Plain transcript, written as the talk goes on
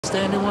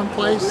stand in one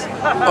place.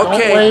 Okay.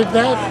 Don't wave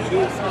that,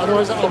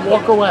 otherwise I'll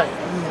walk away.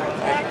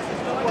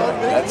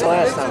 That's the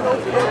last time.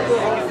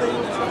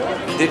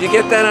 Did you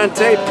get that on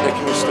tape? Then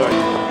can we start?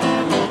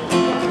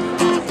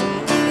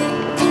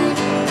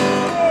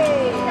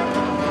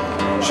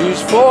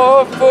 She's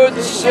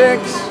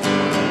 4'6",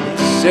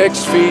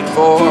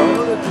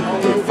 6'4".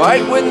 They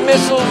fight with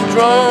missiles,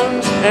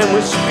 drones, and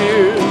with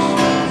spears.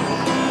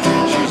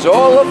 She's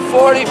all of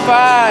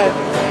 45,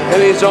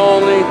 and he's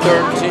only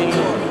 13.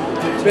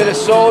 Been a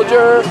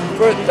soldier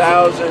for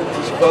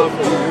thousands of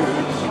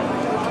years.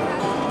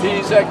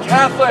 He's a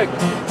Catholic,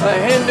 a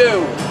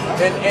Hindu,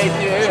 an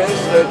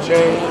atheist, a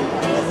Jain,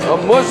 a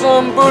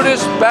Muslim,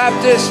 Buddhist,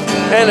 Baptist,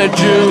 and a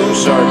Jew.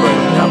 Sorry, but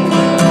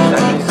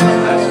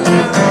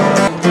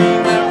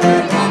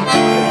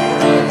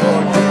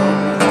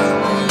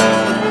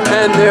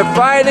and they're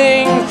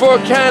fighting for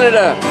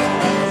Canada,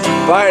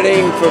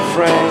 fighting for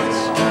France,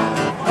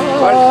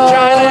 for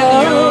China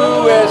and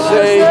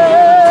USA,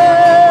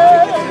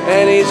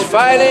 and he's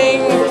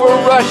fighting for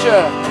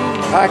Russia,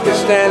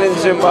 Pakistan and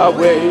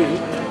Zimbabwe,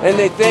 and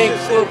they think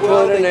we'll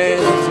put an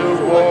end to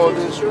war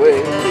this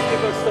way.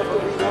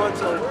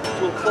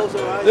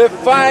 They're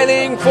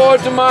fighting for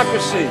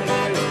democracy,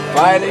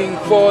 fighting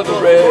for the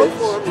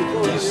Reds.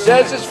 He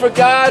says it's for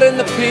God and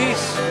the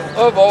peace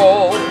of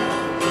all.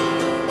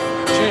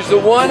 She's the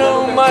one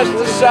who must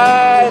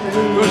decide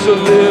who's to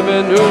live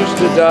and who's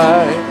to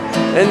die,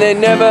 and they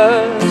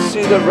never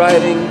see the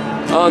writing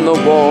on the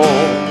wall.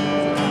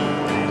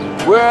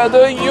 We're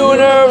the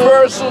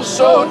universal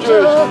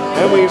soldiers,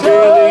 and we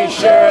really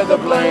share the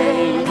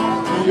blame.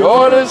 The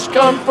orders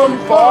come from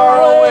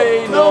far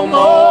away no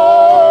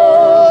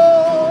more.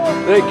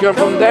 They come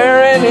from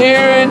there and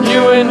here and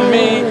you and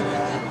me,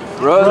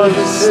 brothers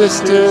and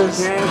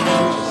sisters. Can't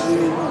you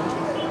see?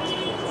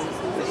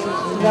 This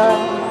is not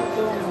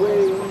the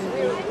way.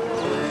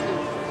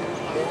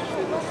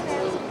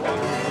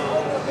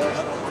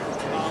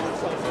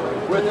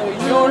 We're the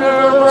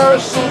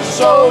universal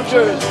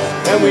soldiers,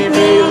 and we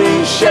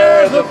really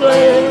share the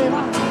blame.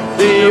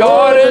 The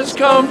orders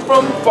come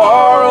from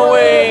far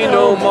away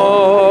no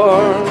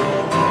more.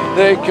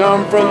 They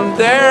come from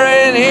there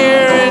and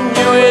here and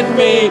you and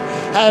me,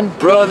 and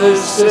brothers,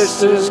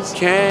 sisters,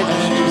 can't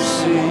you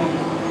see?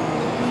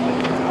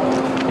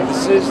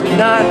 This is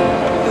not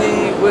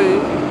the way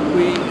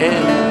we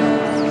end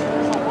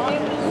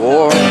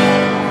war.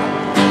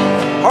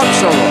 Harp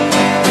solo.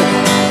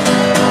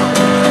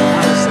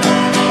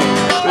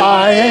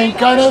 I ain't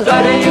gonna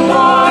study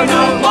war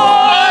no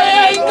more. I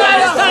ain't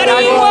gonna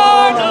study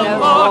war no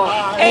more.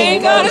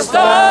 Ain't gonna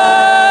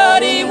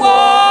study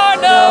war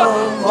no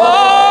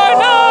more,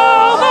 no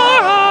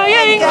more. I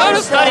ain't gonna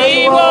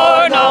study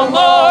war no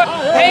more.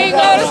 Ain't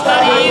gonna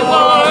study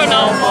war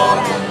no more.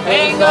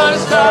 Ain't gonna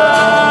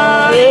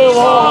study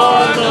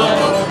war no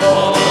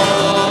more.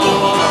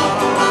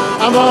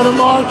 I'm gonna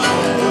march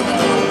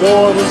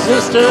for the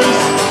sisters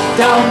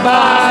down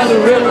by the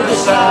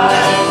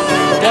riverside.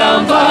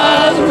 Down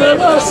by the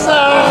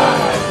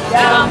riverside,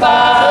 down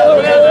by the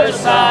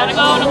riverside, I'm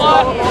gonna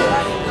walk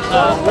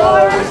the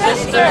brothers and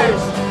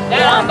sisters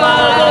down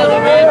by the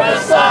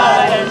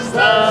riverside and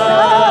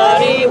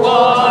study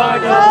war.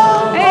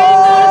 No,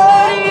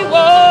 ain't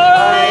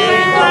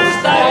gonna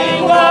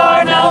study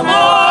war no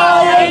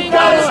more. Ain't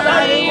gonna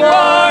study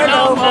war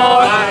no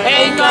more.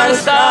 Ain't gonna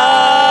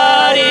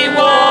study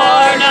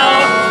war no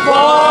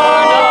more.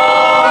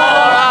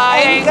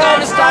 I ain't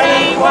gonna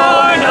study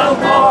war no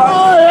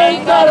more.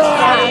 Ain't gonna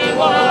study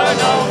war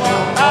no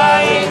more.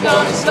 I ain't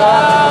gonna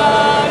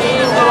study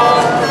war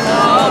no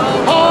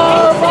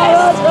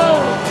more.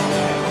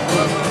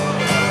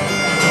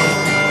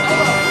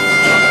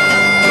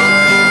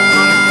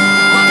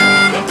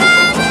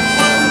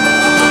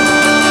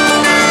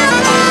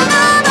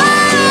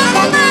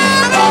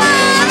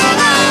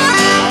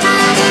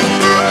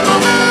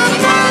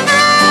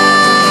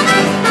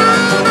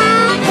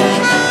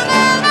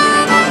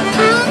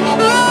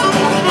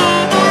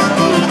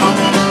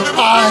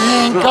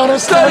 Gonna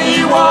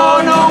study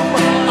war no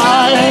more.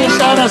 I ain't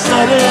gonna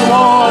study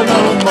war no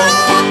more.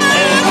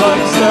 Ain't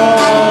gonna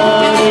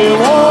study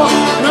war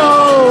no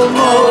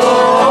more.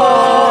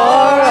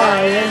 I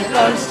ain't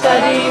gonna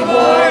study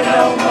war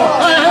no more.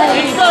 I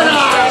ain't gonna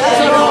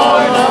study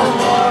war no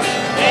more.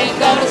 Ain't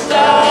gonna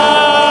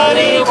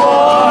study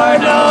war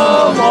no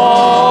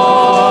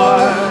more.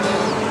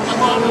 I'm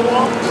gonna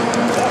walk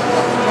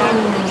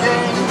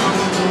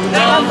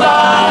down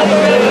by the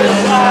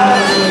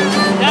riverside.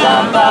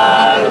 Down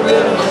by the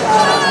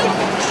riverside,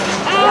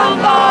 down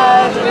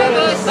by the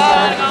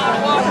riverside, I'm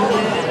gonna walk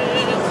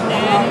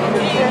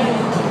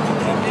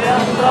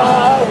down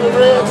by the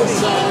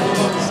riverside,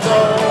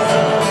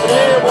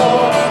 study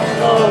war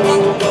no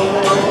more.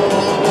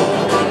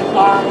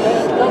 I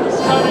ain't gonna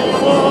study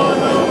war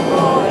no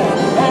more.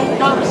 Ain't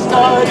gonna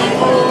study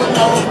war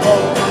no more.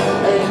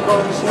 Ain't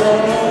gonna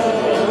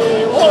study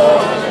war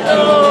no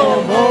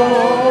more.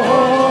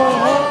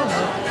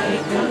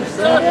 Ain't gonna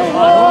study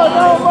war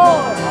no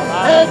more.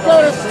 Ain't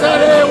gonna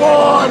study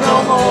war no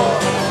more.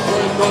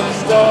 Ain't gonna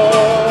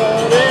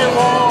study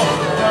war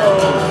no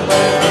more.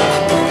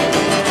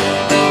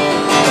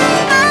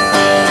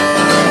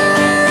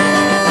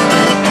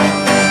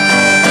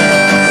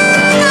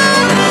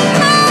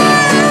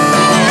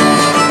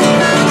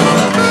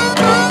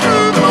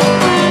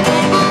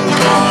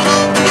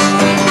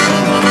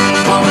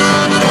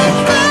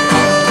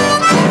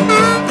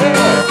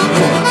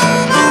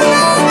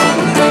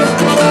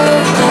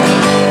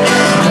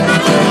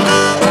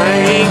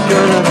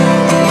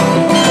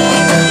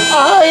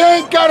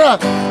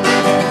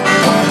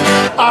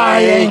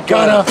 ain't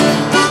gonna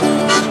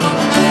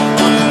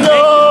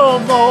no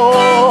more.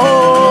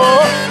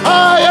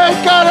 I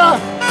ain't gonna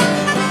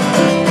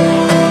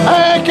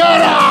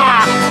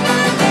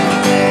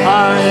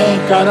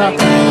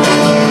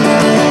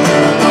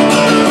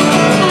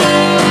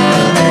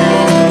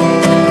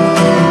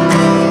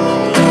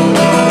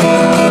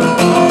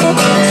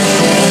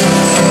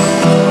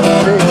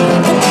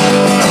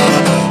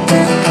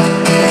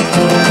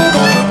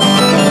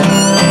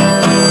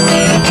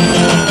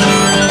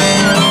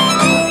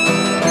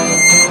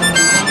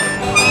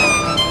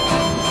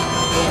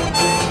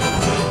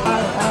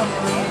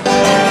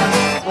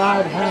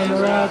I'd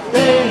hammer out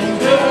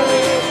danger,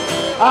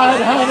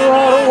 I'd hammer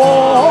out a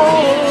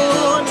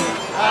war,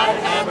 I'd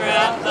hammer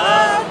out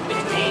love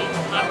between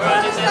my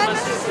brothers and my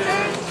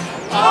sisters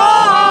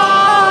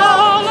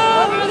all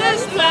over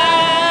this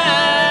land.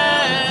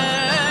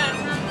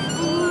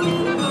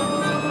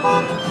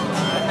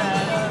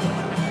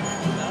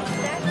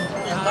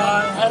 if I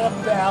had a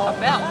bell,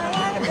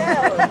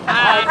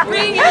 I'd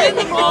ring it in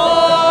the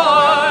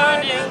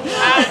morning,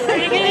 I'd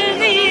ring it in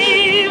the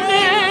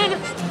evening,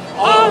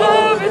 all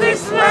over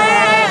this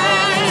land.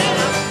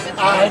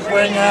 I'd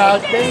bring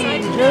out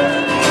danger,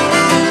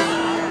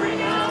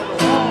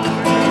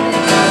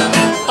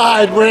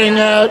 I'd bring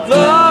out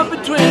Love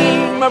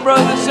between my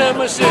brothers and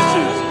my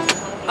sisters.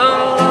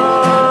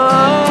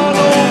 All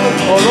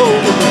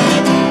over.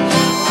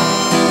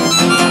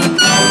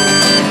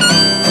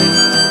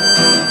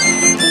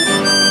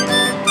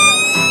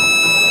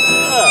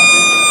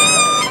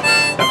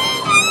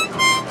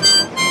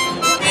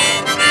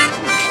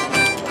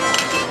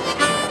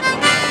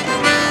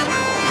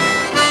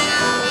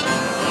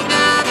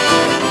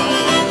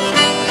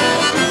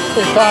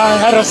 if I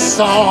had a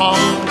song,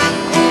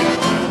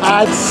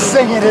 I'd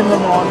sing it in the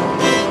morning,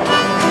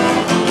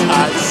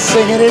 I'd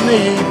sing it in the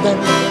evening,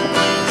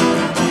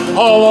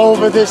 all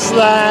over this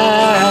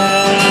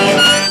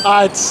land.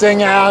 I'd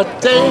sing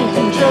out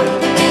danger,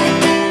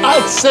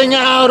 I'd sing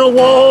out a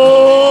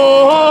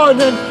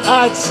warning,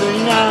 I'd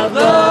sing out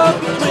love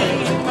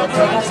between my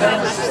brothers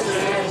and my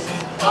sisters.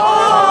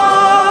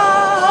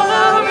 All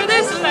over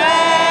this land.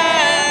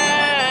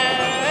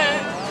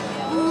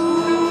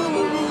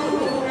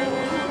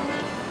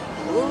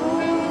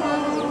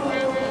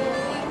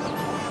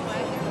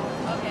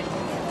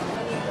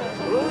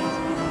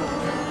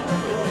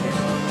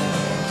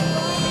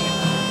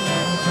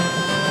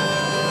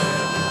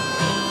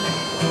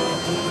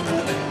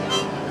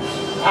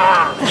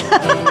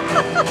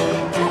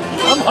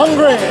 I'm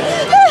hungry.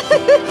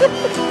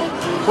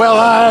 Well,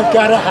 I've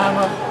got a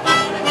hammer,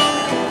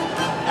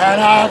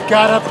 and I've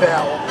got a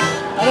bell,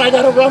 and I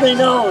got a runny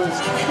nose,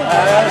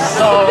 and a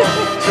song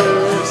to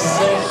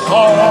sing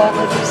all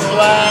over this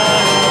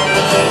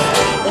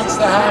land. It's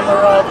the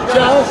hammer of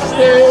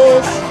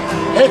justice,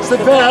 it's the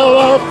bell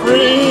of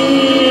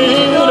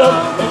freedom,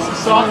 it's a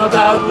song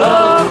about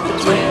love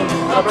between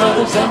my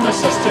brothers and my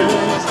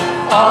sisters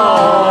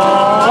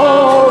all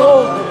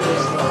over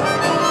this land.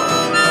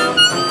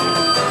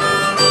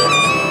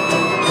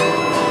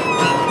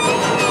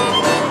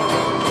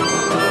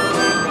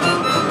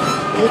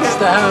 It's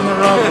the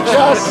hammer of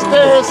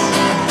justice,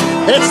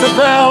 it's the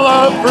bell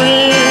of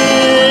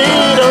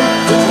freedom,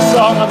 it's a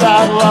song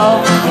about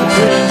love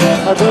between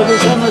my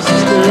brothers and my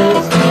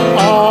sisters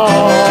all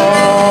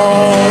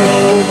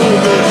over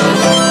this.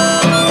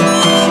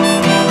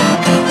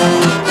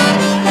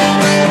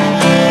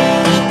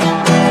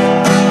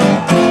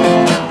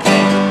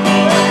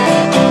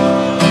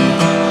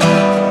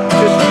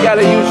 Just you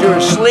gotta use your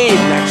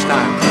sleeve next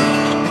time.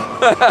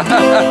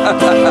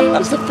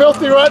 It's the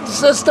Filthy Rotten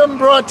System,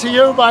 brought to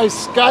you by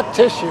Scott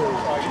Tissue.